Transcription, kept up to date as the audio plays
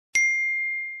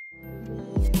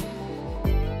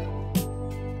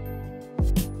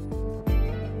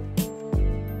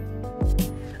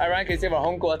Hi, Ryan Casey from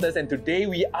Home Quarters, and today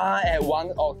we are at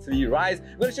Oxley Rise.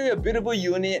 I'm going to show you a beautiful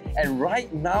unit, and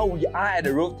right now we are at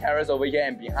the roof terrace over here,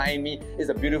 and behind me is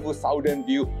a beautiful southern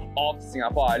view of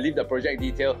Singapore. I'll leave the project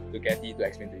detail to Getty to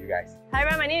explain to you guys. Hi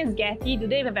everyone, my name is Getty.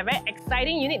 Today we have a very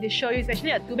exciting unit to show you. It's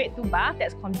actually a 2-bed, 2-bath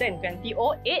that's completed in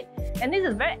 2008. And this is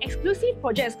a very exclusive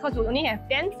project because we only have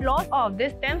 10 floors. Out of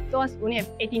these 10 floors, we only have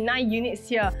 89 units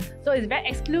here. So it's very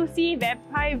exclusive, very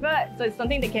private, so it's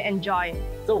something they can enjoy.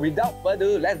 So without further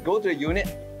ado, let's go to the unit.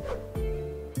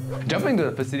 Jumping to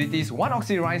the facilities, One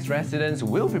Oxley Rise residents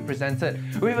will be presented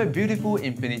with a beautiful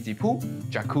infinity pool,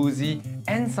 jacuzzi,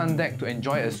 and sun deck to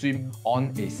enjoy a swim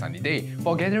on a sunny day.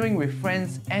 For gathering with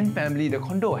friends and family, the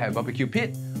condo have barbecue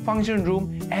pit, function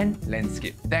room, and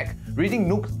landscape deck. Reading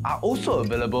nooks are also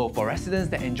available for residents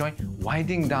that enjoy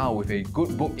winding down with a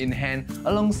good book in hand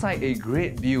alongside a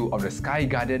great view of the Sky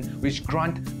Garden, which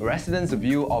grant residents a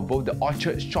view of both the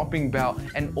Orchard shopping belt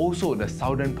and also the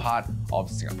southern part of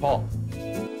Singapore.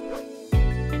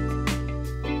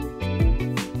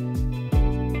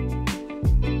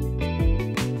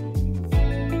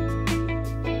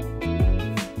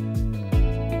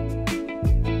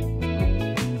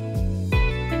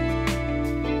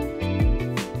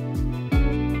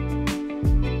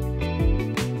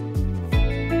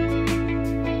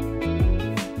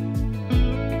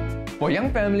 For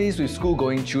young families with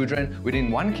school-going children,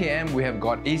 within 1 km we have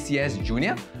got ACS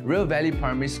Junior, Real Valley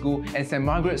Primary School and St.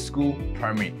 Margaret's School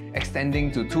Primary.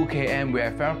 Extending to 2 km we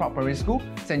have Farrer Park Primary School,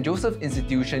 St. Joseph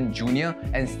Institution Junior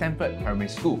and Stamford Primary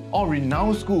School. All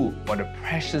renowned school for the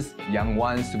precious young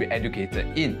ones to be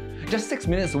educated in. Just 6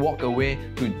 minutes walk away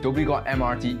to Dhoby Ghaut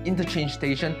MRT interchange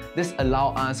station. This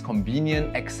allows us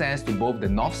convenient access to both the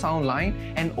North Sound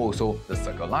line and also the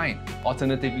Circle line.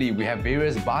 Alternatively, we have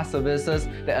various bus services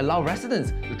that allow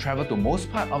residents to travel to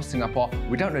most part of Singapore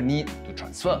without the need to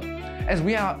transfer. As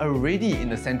we are already in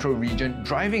the central region,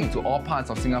 driving to all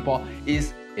parts of Singapore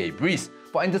is a breeze.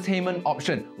 For entertainment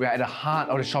option, we are at the heart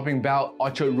of the shopping belt.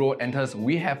 Orchard Road enters.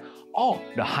 We have all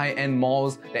the high-end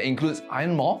malls that includes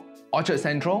Iron Mall, Orchard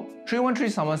Central, 313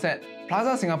 Somerset,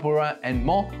 Plaza Singapura and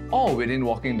more, all within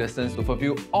walking distance to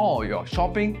fulfill all your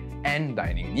shopping and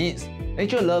dining needs.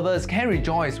 Nature lovers can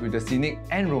rejoice with the scenic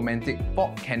and romantic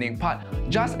Fort Canning Park,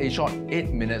 just a short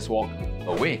 8 minutes walk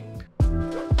away.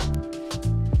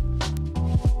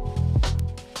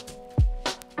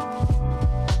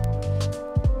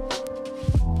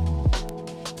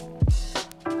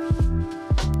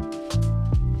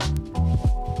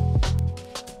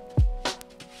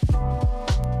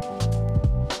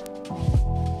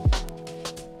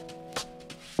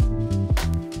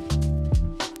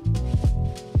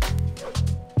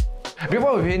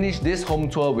 Before we finish this home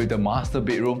tour with the master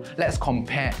bedroom, let's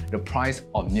compare the price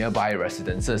of nearby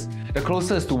residences. The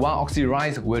closest to One Oxley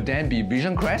Rise will then be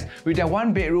Vision Crest with their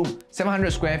 1 bedroom,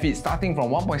 700 square feet starting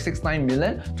from $1.69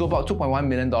 million to about $2.1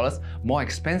 million, more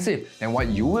expensive than what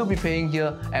you will be paying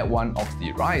here at One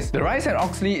Oxley Rise. The Rise at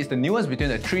Oxley is the newest between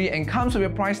the three and comes with a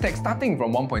price tag starting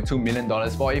from $1.2 million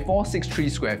for a 463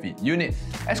 square feet unit.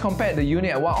 As compared, the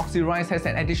unit at One Oxley Rise has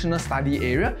an additional study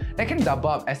area that can double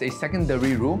up as a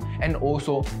secondary room and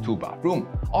also 2 bathrooms.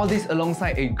 All this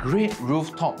alongside a great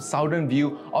rooftop southern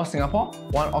view of Singapore.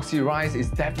 One Oxley Rise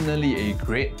is definitely a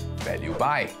great value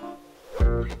buy.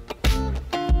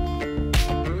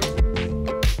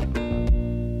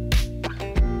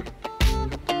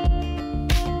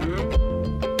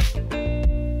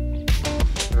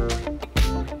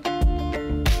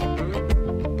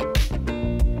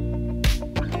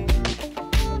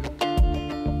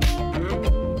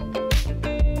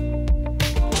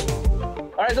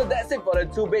 Alright, so that's it for the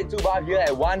 2-bed, 2-bath here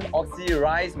at One Oxley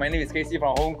Rise. My name is Casey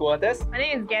from Home Quarters. My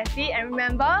name is Getty, and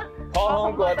remember, Call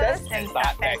Home Quarters and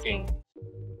start packing.